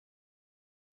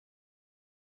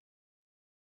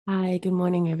Hi, good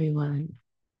morning, everyone.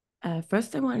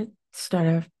 First, I want to start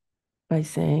off by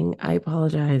saying I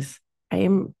apologize. I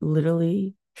am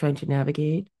literally trying to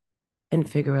navigate and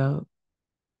figure out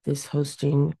this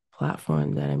hosting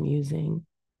platform that I'm using,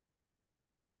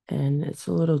 and it's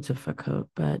a little difficult,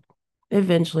 but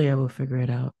eventually I will figure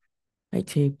it out. I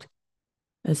taped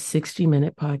a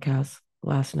 60-minute podcast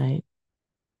last night,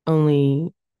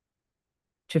 only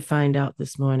to find out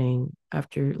this morning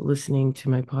after listening to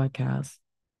my podcast,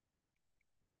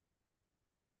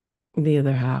 the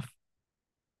other half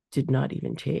did not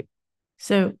even tape.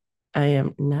 So I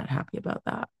am not happy about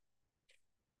that.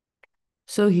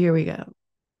 So here we go.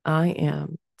 I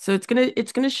am. So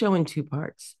it's gonna show in two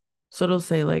parts. So it'll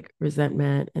say like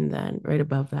resentment, and then right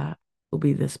above that will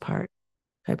be this part.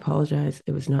 I apologize.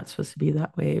 It was not supposed to be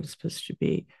that way. It was supposed to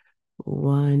be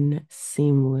one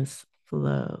seamless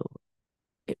flow.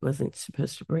 It wasn't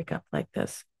supposed to break up like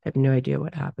this. I have no idea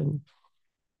what happened.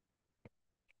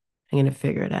 I'm gonna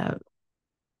figure it out.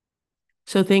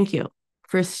 So thank you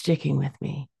for sticking with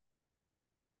me.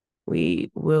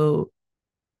 We will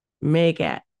make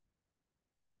it.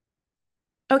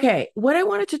 Okay, what I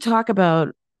wanted to talk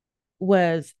about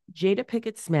was Jada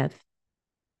Pickett Smith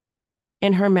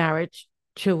and her marriage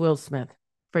to Will Smith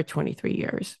for 23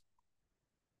 years.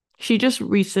 She just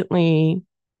recently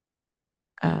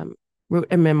um,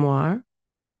 wrote a memoir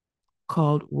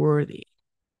called Worthy.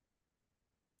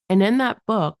 And in that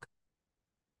book,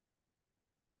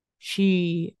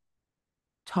 she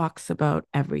talks about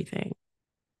everything.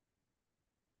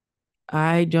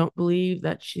 I don't believe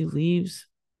that she leaves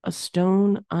a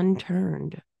stone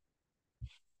unturned.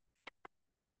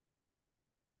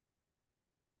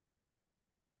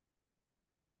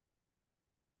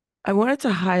 I wanted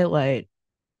to highlight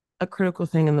a critical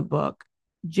thing in the book.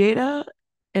 Jada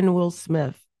and Will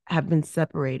Smith have been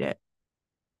separated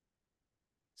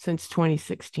since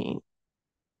 2016.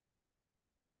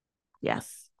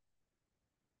 Yes,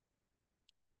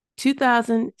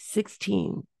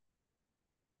 2016.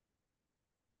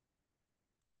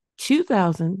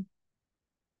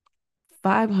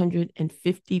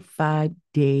 2,555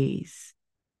 days,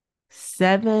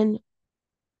 7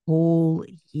 whole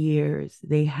years.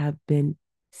 They have been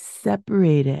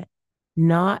separated,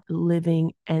 not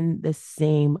living in the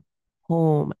same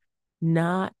home,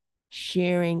 not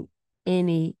sharing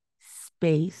any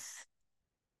space.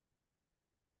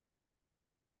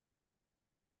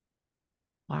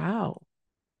 Wow.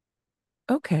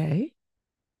 Okay.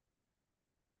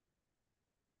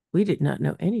 We did not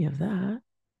know any of that.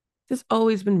 There's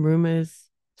always been rumors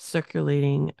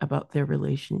circulating about their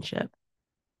relationship,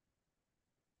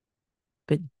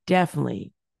 but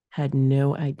definitely had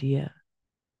no idea.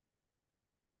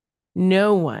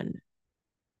 No one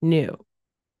knew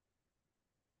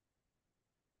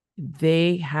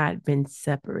they had been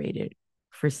separated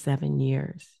for 7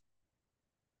 years.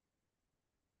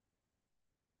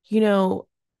 You know,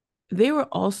 they were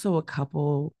also a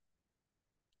couple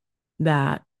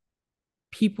that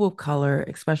people of color,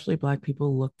 especially Black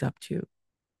people, looked up to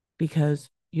because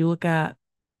you look at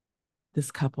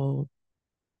this couple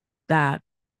that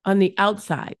on the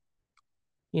outside,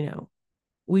 you know,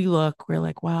 we're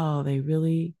like, wow,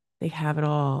 they have it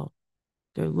all.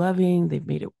 They're loving, they've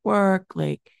made it work,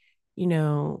 like,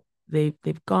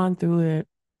 they've gone through it.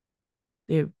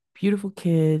 They're beautiful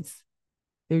kids.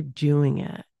 They're doing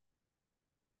it.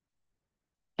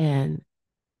 And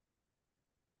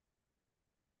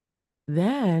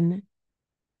then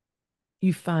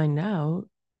you find out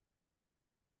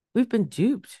we've been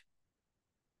duped,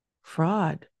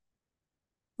 fraud,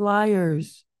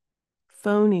 liars,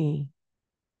 phony.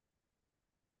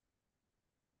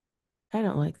 I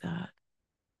don't like that.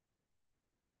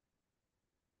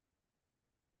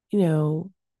 You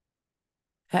know,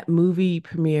 at movie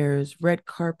premieres, red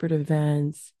carpet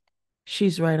events,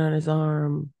 she's right on his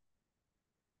arm,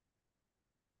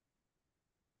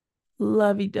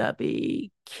 lovey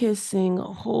dovey, kissing,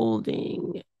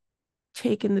 holding,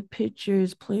 taking the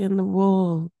pictures, playing the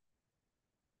role.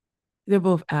 They're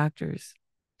both actors,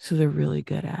 so they're really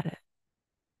good at it.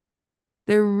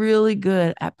 They're really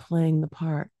good at playing the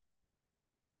part.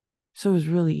 So it was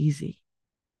really easy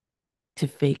to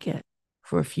fake it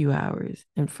for a few hours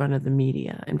in front of the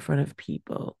media, in front of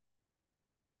people,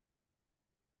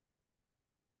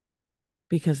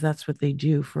 because that's what they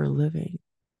do for a living.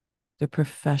 They're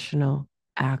professional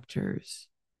actors.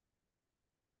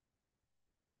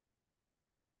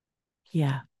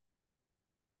 Yeah.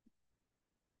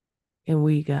 And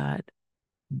we got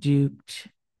duped,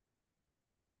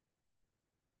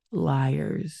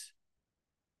 liars.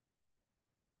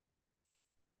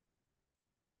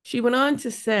 She went on to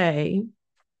say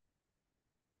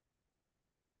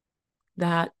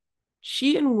that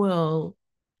she and Will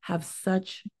have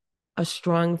such a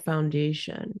strong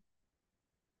foundation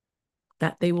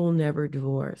that they will never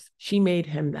divorce. She made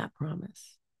him that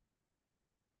promise.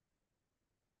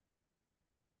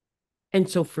 And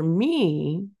so for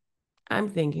me, I'm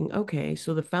thinking, okay,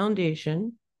 so the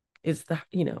foundation is the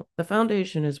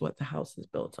foundation is what the house is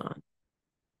built on.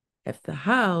 If the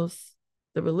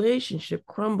relationship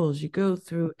crumbles, you go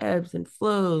through ebbs and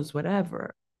flows,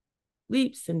 whatever,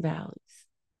 leaps and valleys.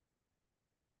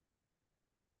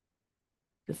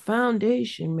 The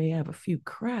foundation may have a few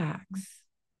cracks,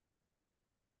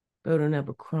 but it'll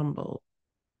never crumble.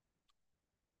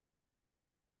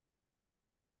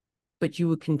 But you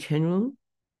would continue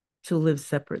to live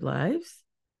separate lives?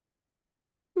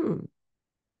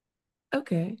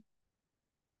 Okay.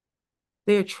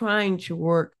 They're trying to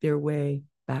work their way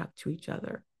back to each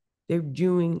other. They're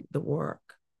doing the work.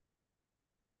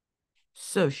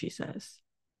 So she says.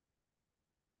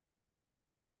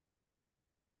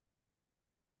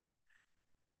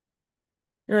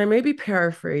 And I may be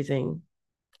paraphrasing.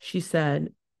 She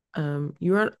said,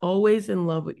 you aren't always in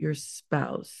love with your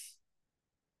spouse.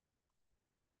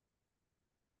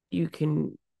 You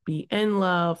can be in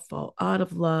love, fall out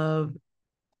of love,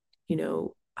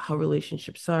 how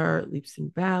relationships are, leaps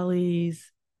and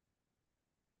valleys.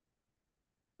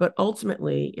 But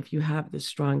ultimately, if you have this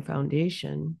strong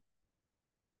foundation,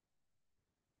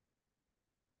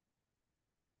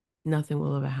 nothing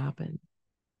will ever happen.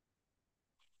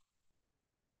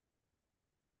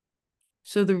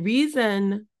 So the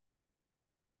reason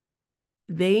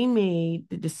they made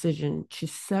the decision to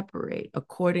separate,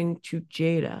 according to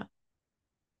Jada,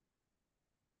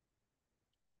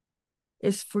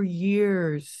 is for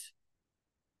years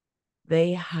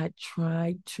they had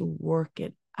tried to work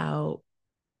it out.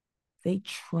 They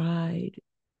tried,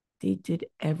 they did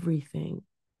everything,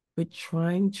 but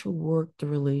trying to work the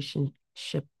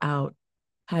relationship out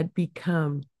had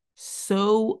become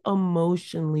so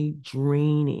emotionally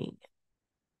draining.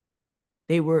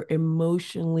 They were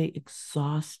emotionally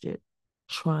exhausted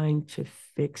trying to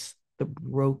fix the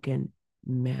broken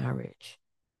marriage.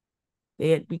 They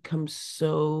had become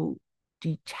so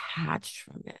detached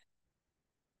from it.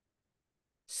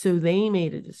 So they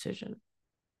made a decision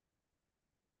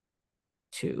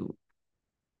to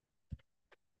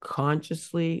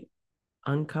consciously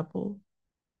uncouple,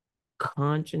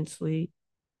 consciously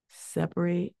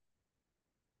separate,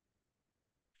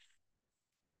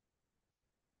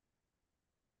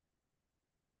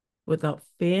 without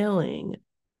failing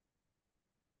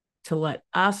to let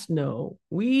us know,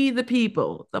 we the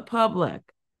people, the public,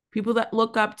 people that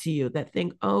look up to you, that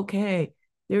think, okay,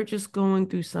 they're just going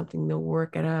through something, they'll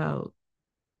work it out.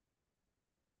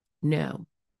 No,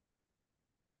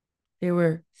 they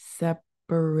were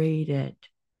separated.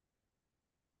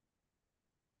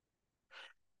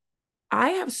 I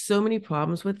have so many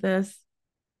problems with this.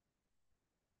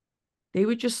 They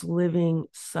were just living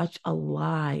such a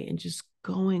lie and just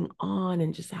going on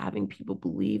and just having people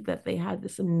believe that they had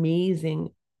this amazing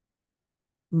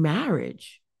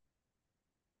marriage.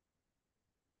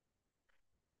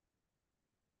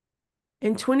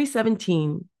 In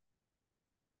 2017,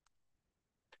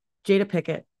 Jada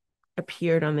Pickett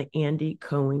appeared on the Andy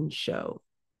Cohen show.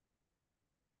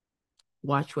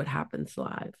 Watch What Happens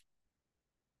Live.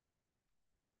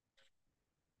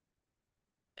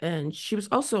 And she was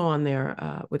also on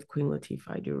there with Queen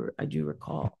Latifah. I do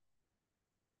recall.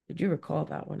 I do recall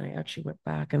that when I actually went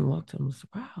back and looked and was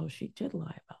like, wow, she did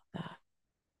lie about that.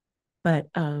 But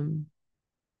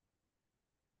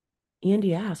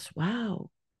Andy asked,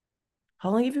 wow, how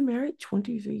long have you been married?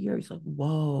 23 years. Like,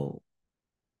 whoa.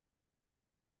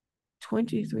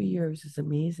 23 years is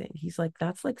amazing. He's like,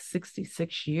 that's like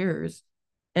 66 years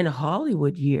in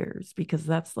Hollywood years, because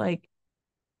that's like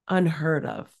unheard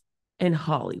of in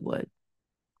Hollywood.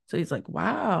 So he's like,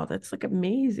 wow, that's like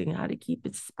amazing how to keep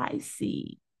it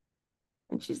spicy.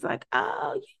 And she's like,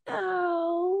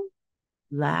 oh,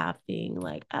 laughing,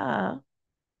 like, ah.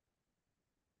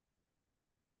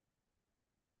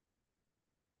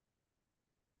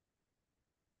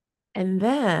 And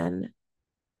then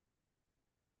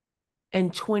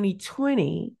in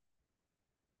 2020,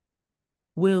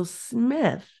 Will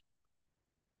Smith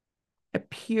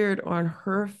appeared on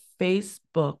her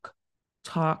Facebook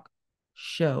talk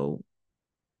show,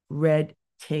 Red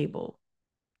Table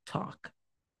Talk.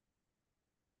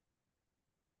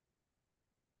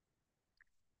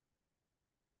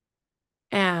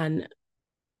 And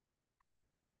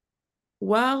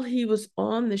while he was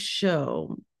on the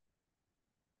show,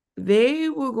 they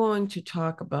were going to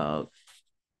talk about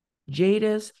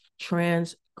Jada's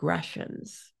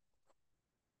transgressions.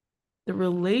 the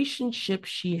relationship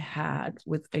she had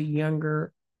with a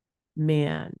younger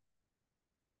man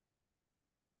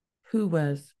who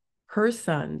was her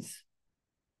son's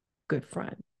good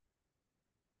friend.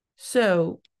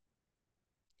 So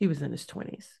he was in his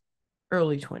 20s,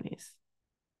 early 20s.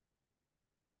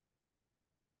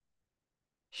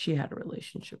 She had a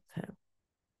relationship with him.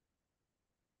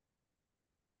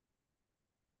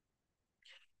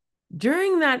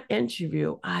 During that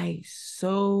interview, I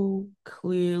so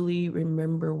clearly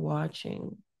remember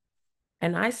watching,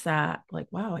 and I sat like,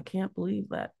 wow, I can't believe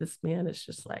that this man is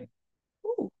just like,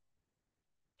 ooh,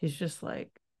 he's just like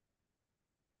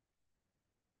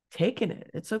taking it.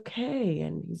 It's okay.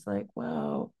 And he's like,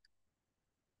 well,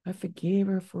 I forgave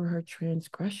her for her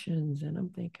transgressions. And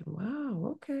I'm thinking,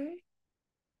 wow, okay.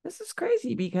 This is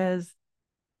crazy because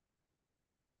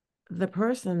the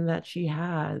person that she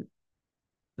had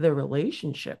the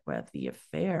relationship with, the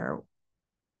affair,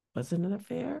 wasn't an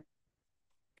affair,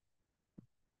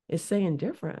 is saying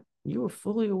different. You were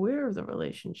fully aware of the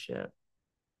relationship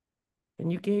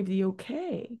and you gave the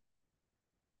okay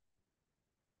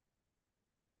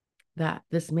that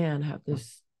this man have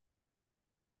this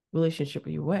relationship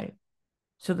with your wife.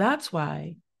 So that's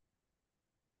why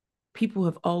people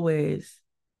have always,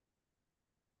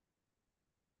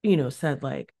 said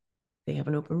like they have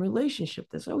an open relationship.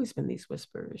 There's always been these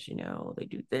whispers, they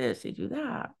do this, they do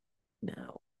that.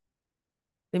 No,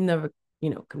 they've never,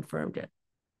 confirmed it.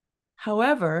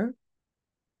 However,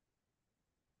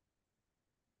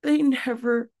 they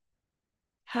never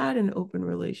had an open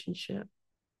relationship.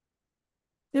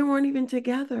 They weren't even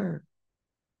together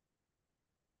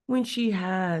when she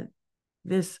had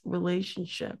this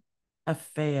relationship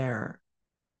affair.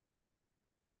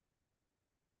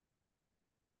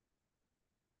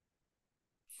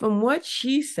 From what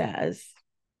she says,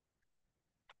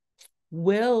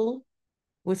 Will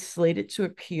was slated to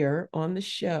appear on the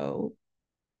show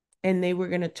and they were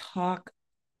going to talk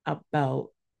about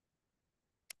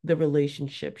the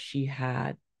relationship she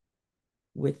had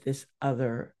with this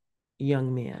other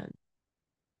young man.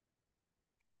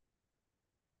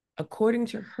 According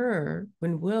to her,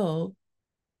 when Will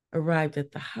arrived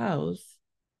at the house,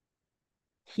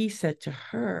 he said to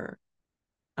her,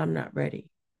 I'm not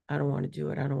ready. I don't want to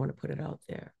do it. I don't want to put it out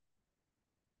there.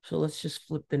 So let's just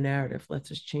flip the narrative. Let's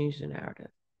just change the narrative.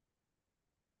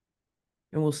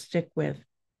 And we'll stick with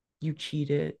you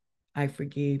cheated. I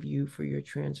forgave you for your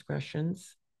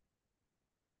transgressions.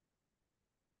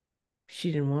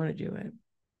 She didn't want to do it,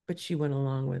 but she went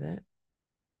along with it.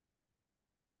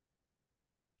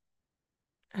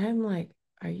 I'm like,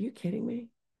 are you kidding me?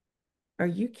 Are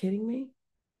you kidding me?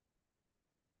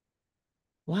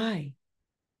 Why?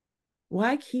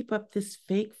 Why keep up this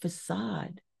fake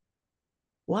facade?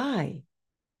 Why?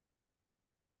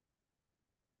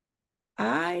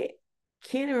 I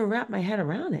can't even wrap my head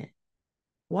around it.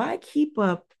 Why keep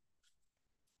up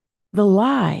the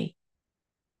lie?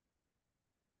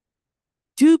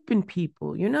 Duping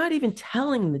people. You're not even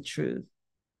telling the truth.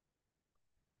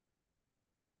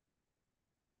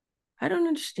 I don't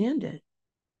understand it.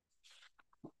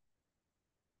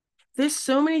 There's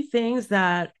so many things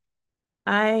that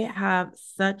I have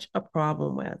such a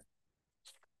problem with.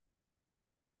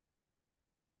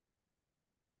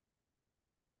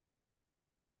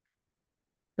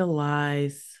 The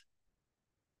lies,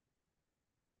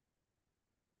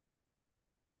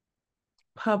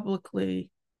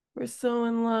 publicly. We're so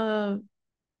in love.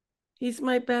 He's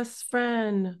my best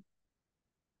friend.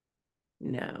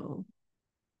 No.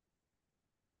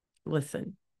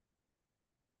 Listen,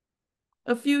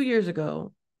 a few years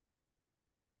ago,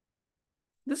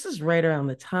 this is right around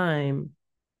the time.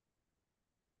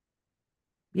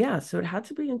 Yeah, so it had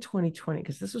to be in 2020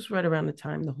 because this was right around the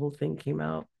time the whole thing came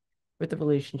out with the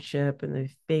relationship and the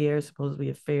affair, supposedly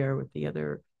affair with the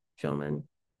other gentleman,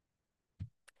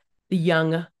 the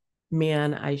young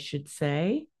man, I should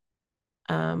say.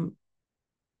 Um,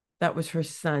 that was her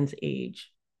son's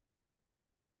age.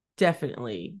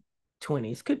 Definitely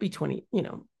 20s, could be 20,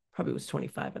 probably was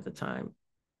 25 at the time.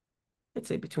 I'd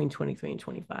say between 23 and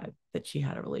 25 that she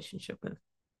had a relationship with.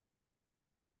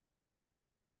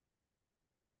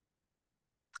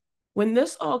 When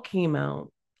this all came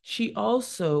out, she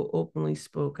also openly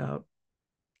spoke up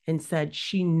and said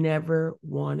she never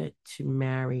wanted to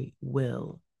marry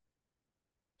Will.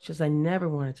 She says, I never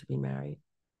wanted to be married.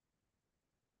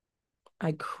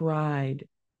 I cried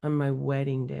on my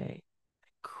wedding day. I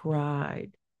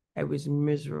cried. I was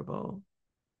miserable.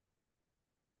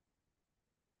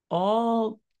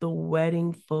 All the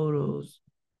wedding photos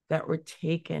that were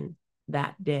taken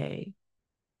that day,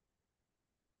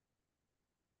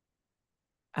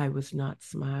 I was not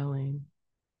smiling.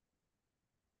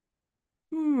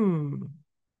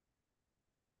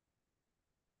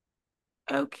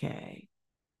 Okay.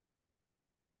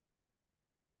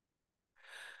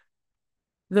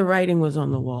 The writing was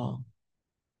on the wall.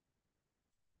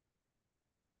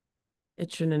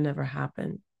 It shouldn't have never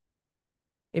happened.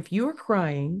 If you are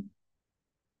crying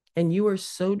and you are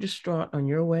so distraught on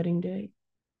your wedding day,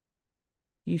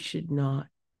 you should not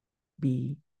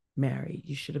be married.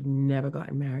 You should have never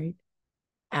gotten married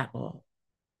at all.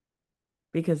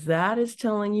 Because that is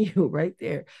telling you right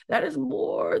there, that is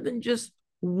more than just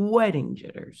wedding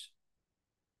jitters.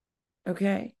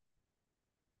 Okay?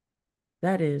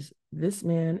 That is, this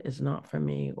man is not for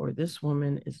me, or this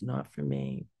woman is not for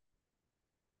me.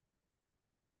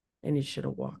 And he should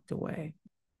have walked away.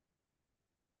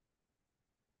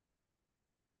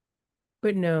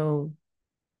 But no,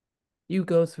 you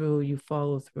go through, you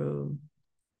follow through,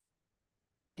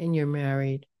 and you're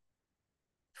married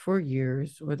for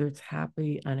years, whether it's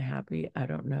happy, unhappy, I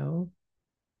don't know.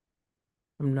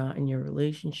 I'm not in your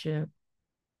relationship.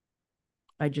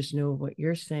 I just know what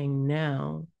you're saying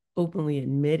now, openly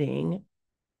admitting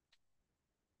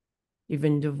you've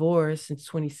been divorced since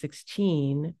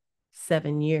 2016,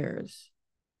 7 years,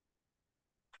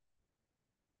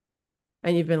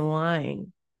 and you've been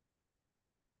lying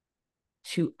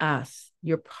to us,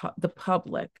 the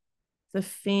public, the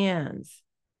fans,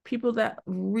 people that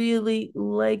really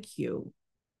like you.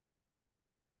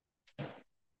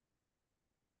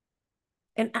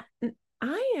 And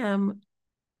I am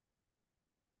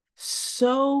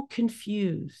so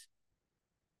confused.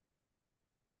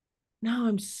 Now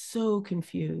I'm so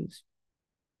confused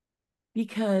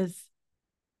because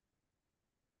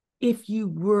if you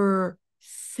were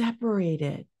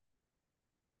separated,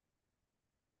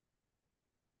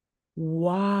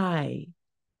 why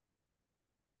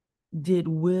did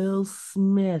Will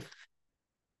Smith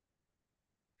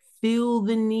feel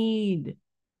the need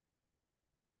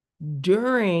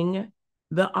during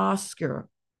the Oscar?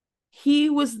 He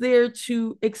was there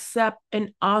to accept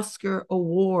an Oscar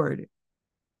award,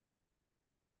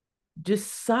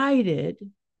 decided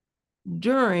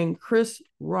during Chris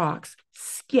Rock's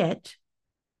skit.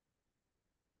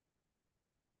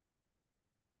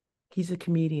 He's a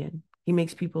comedian. He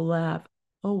makes people laugh.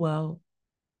 Oh, well.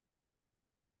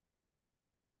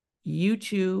 You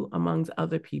two, amongst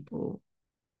other people,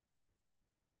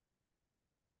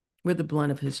 were the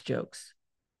blunt of his jokes.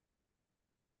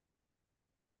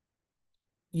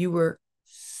 You were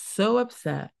so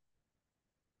upset,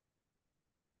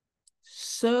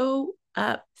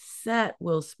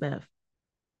 Will Smith,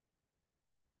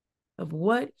 of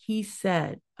what he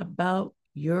said about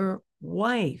your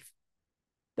wife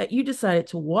that you decided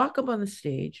to walk up on the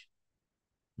stage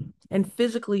and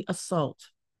physically assault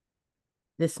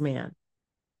this man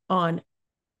on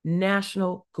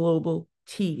national global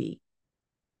TV.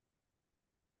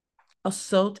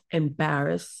 Assault,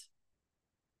 embarrass,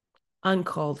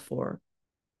 uncalled for,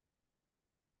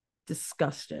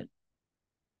 disgusted.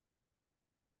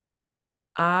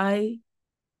 I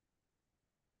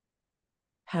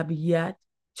have yet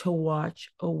to watch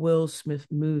a Will Smith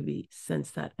movie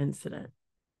since that incident.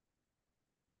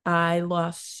 I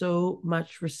lost so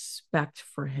much respect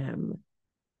for him.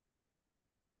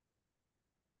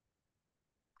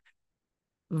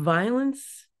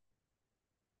 Violence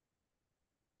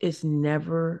is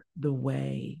never the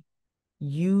way.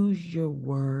 Use your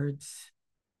words.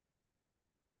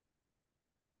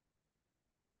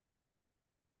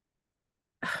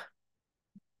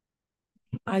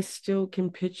 I still can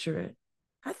picture it.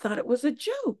 I thought it was a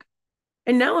joke.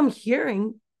 And now I'm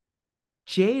hearing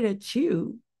Jada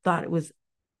too thought it was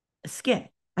a skit.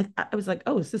 I was like,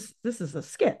 oh, this is a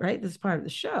skit, right? This is part of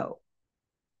the show.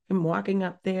 I'm walking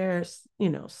up there,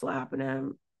 slapping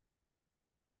him.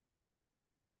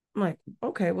 I'm like,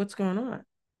 okay, what's going on?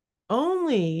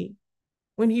 Only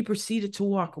when he proceeded to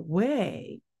walk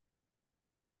away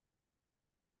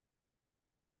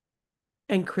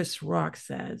and Chris Rock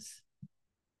says,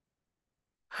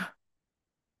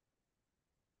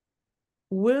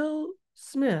 Will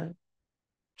Smith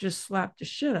just slapped the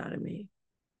shit out of me.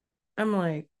 I'm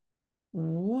like,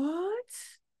 what?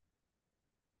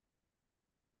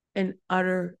 An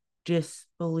utter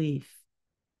disbelief.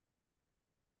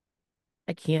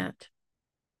 I can't.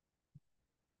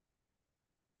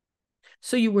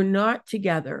 So you were not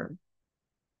together.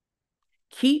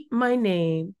 Keep my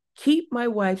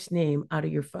wife's name out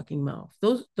of your fucking mouth.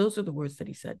 Those are the words that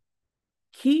he said.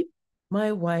 Keep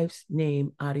my wife's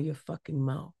name out of your fucking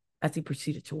mouth as he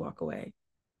proceeded to walk away.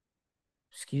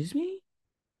 Excuse me?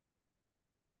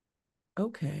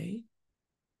 Okay.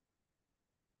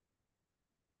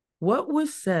 What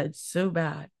was said so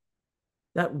bad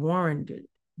that warranted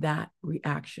that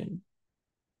reaction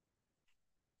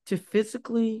to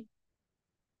physically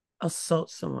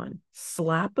assault someone,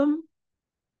 slap them,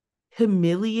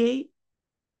 humiliate,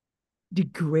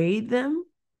 degrade them,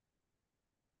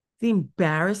 the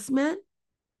embarrassment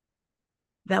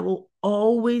that will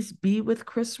always be with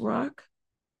Chris Rock.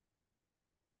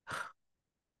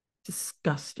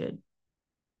 Disgusted.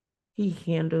 He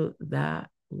handled that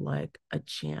like a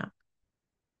champ.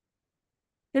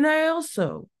 And I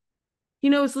also,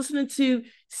 was listening to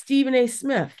Stephen A.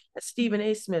 Smith. Stephen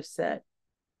A. Smith said,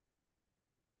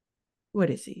 what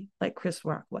is he? Like Chris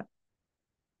Rock, what?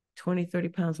 20, 30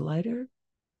 pounds lighter?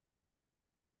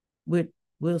 Would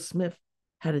Will Smith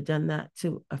had done that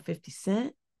to a 50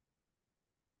 Cent,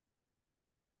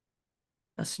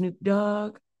 a Snoop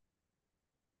Dogg,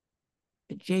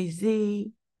 a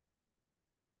Jay-Z?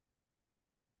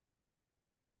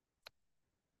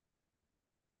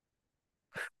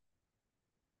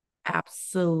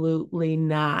 Absolutely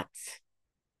not.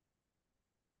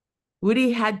 Would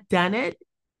he had done it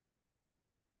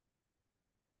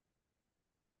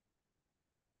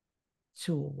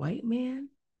to a white man?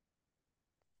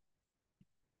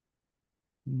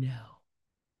 No.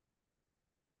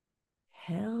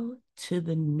 Hell to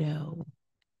the no.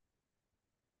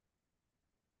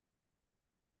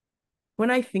 When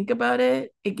I think about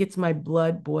it, it gets my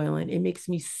blood boiling. It makes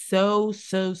me so,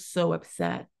 so, so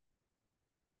upset.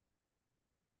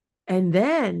 And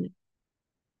then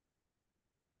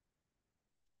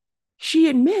she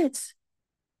admits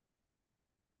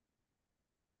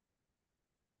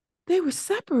they were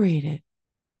separated.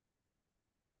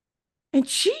 And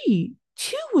she,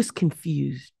 too, was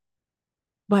confused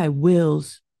by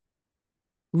Will's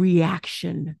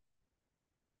reaction.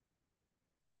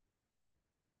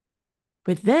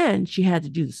 But then she had to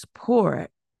do the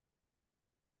support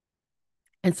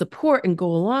and go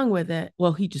along with it.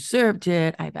 Well, he deserved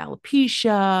it. I have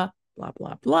alopecia, blah,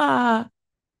 blah, blah.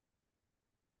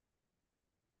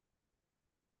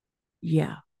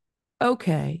 Yeah.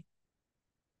 Okay.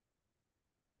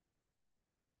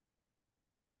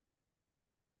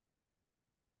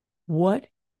 What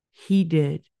he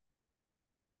did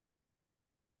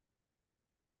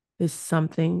is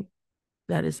something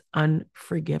that is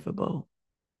unforgivable,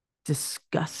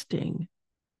 disgusting.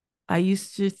 I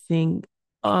used to think,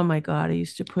 oh my God, I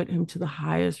used to put him to the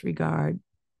highest regard.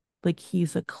 Like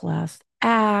he's a class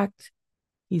act.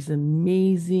 He's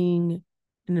amazing,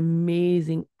 an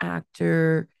amazing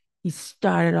actor. He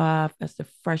started off as the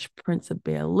Fresh Prince of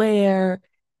Bel-Air.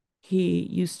 He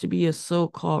used to be a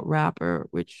so-called rapper,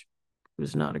 which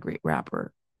was not a great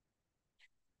rapper.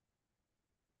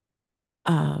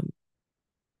 Um,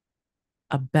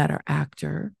 a better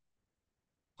actor.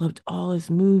 Loved all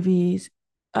his movies.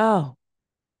 Oh,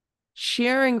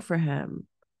 cheering for him.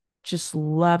 Just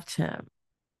loved him.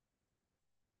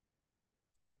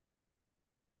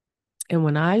 And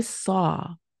when I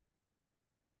saw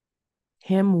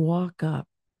him walk up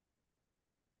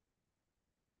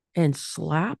and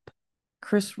slap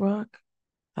Chris Rock,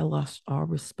 I lost all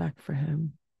respect for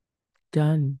him.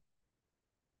 Done.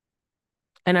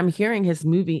 And I'm hearing his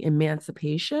movie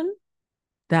Emancipation,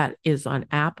 that is on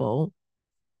Apple,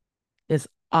 is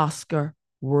Oscar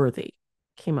worthy.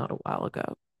 Came out a while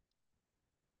ago.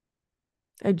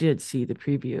 I did see the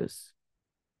previews.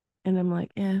 And I'm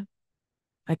like,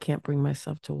 I can't bring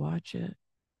myself to watch it.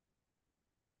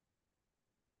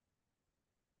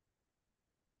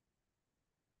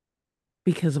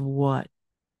 Because of what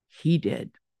he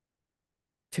did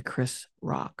to Chris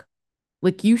Rock.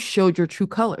 Like you showed your true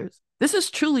colors. This is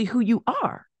truly who you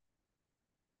are,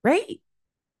 right?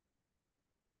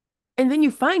 And then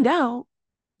you find out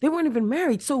they weren't even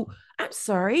married. So I'm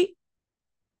sorry.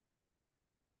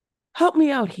 Help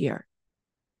me out here.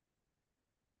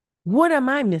 What am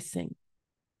I missing?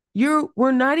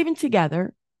 We're not even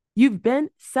together. You've been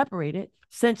separated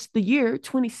since the year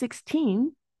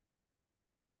 2016.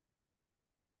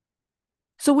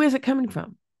 So where's it coming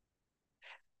from?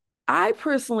 I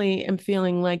personally am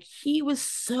feeling like he was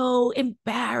so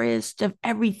embarrassed of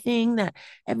everything that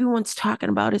everyone's talking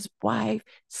about his wife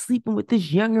sleeping with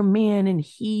this younger man, and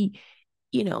he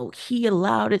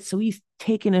allowed it. So he's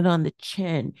taking it on the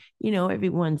chin.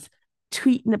 Everyone's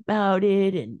tweeting about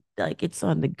it, and like it's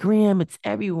on the gram, it's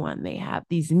everyone. They have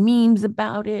these memes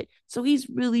about it. So he's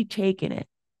really taking it.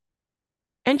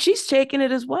 And she's taking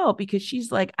it as well because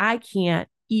she's like, I can't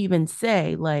even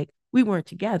say like we weren't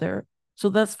together. So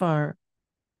thus far,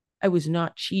 I was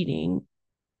not cheating.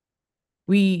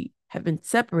 We have been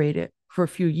separated for a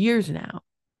few years now.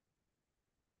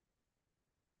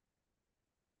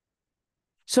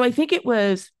 So I think it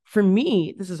was for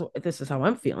me, this is how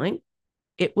I'm feeling.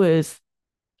 It was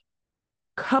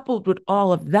coupled with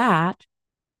all of that,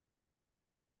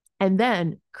 and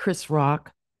then Chris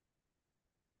Rock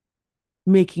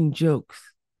making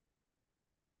jokes.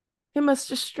 It must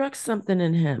have struck something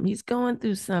in him. He's going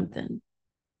through something.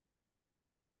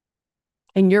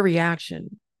 And your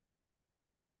reaction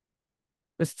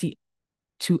was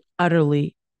to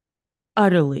utterly,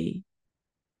 utterly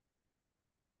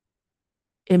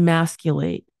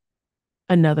emasculate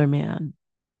another man.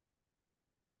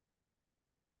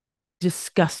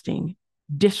 Disgusting,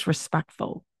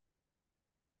 disrespectful.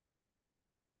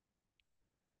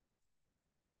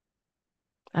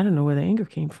 I don't know where the anger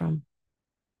came from.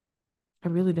 I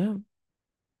really don't.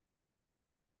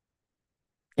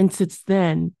 And since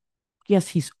then, yes,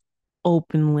 he's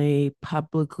openly,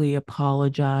 publicly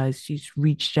apologized. He's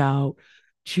reached out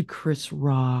to Chris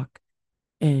Rock,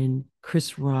 and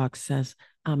Chris Rock says,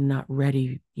 I'm not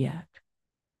ready yet.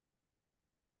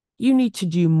 You need to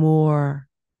do more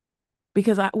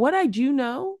because what I do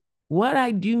know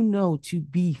to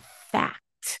be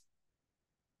fact,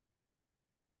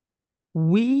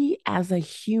 we as a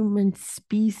human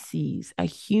species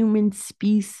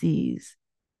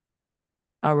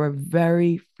are a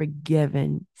very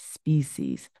forgiving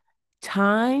species.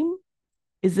 Time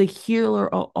is a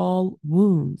healer of all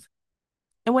wounds.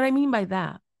 And what I mean by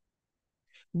that,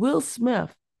 Will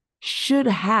Smith should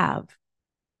have,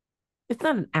 it's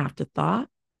not an afterthought.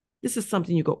 This is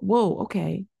something you go, whoa,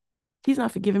 okay. He's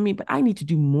not forgiving me, but I need to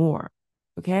do more.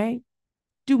 Okay.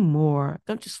 Do more.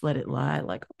 Don't just let it lie.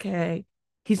 Like, okay,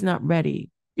 he's not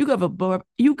ready. You go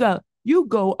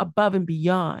above and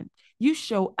beyond. You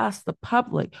show us the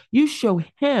public. You show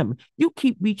him. You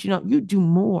keep reaching out. You do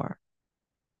more.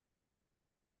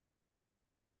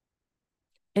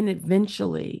 And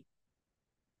eventually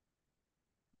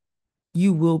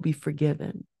you will be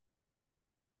forgiven.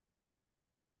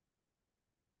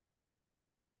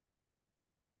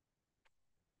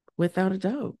 Without a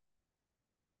doubt.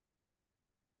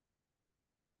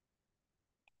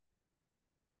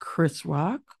 Chris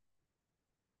Rock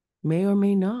may or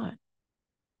may not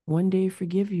one day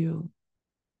forgive you.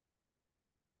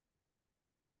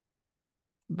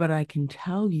 But I can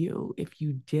tell you, if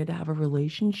you did have a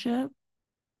relationship,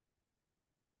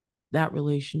 that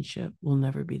relationship will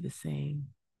never be the same.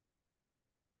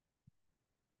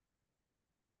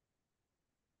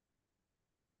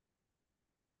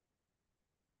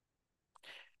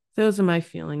 Those are my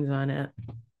feelings on it.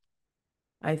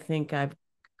 I think I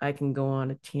can go on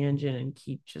a tangent and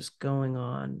keep just going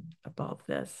on about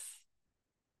this.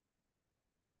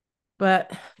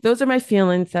 But those are my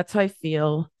feelings. That's how I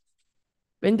feel.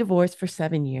 Been divorced for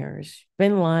 7 years.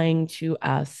 Been lying to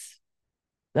us,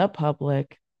 the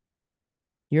public,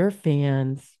 your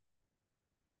fans,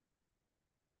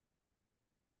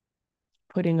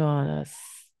 putting on a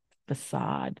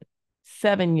facade,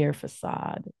 7-year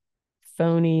facade,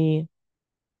 phony.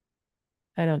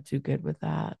 I don't do good with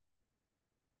that.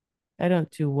 I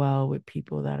don't do well with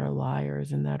people that are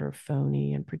liars and that are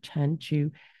phony and pretend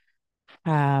to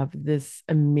have this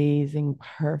amazing,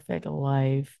 perfect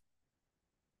life.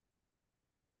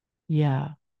 Yeah.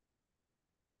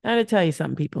 I gotta tell you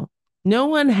something, people. No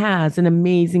one has an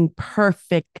amazing,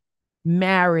 perfect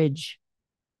marriage.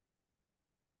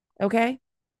 Okay?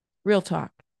 Real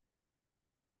talk.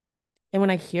 And when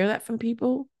I hear that from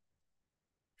people,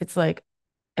 it's like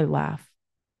I laugh.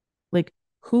 Like,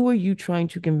 who are you trying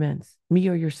to convince? Me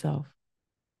or yourself?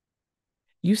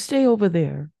 You stay over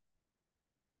there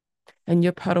and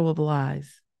your puddle of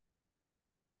lies,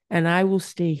 and I will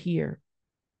stay here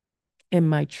in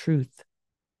my truth.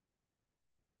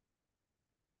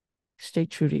 Stay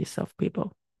true to yourself,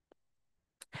 people.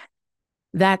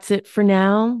 That's it for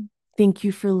now. Thank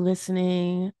you for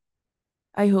listening.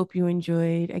 I hope you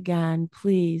enjoyed. Again,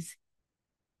 please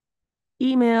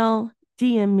email,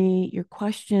 DM me your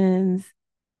questions,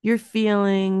 your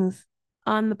feelings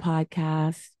on the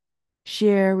podcast.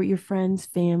 Share with your friends,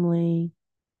 family,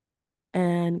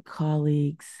 and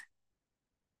colleagues.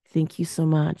 Thank you so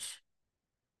much.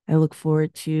 I look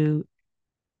forward to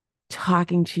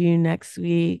talking to you next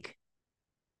week.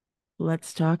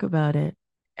 Let's talk about it.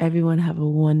 Everyone have a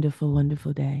wonderful,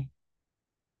 wonderful day.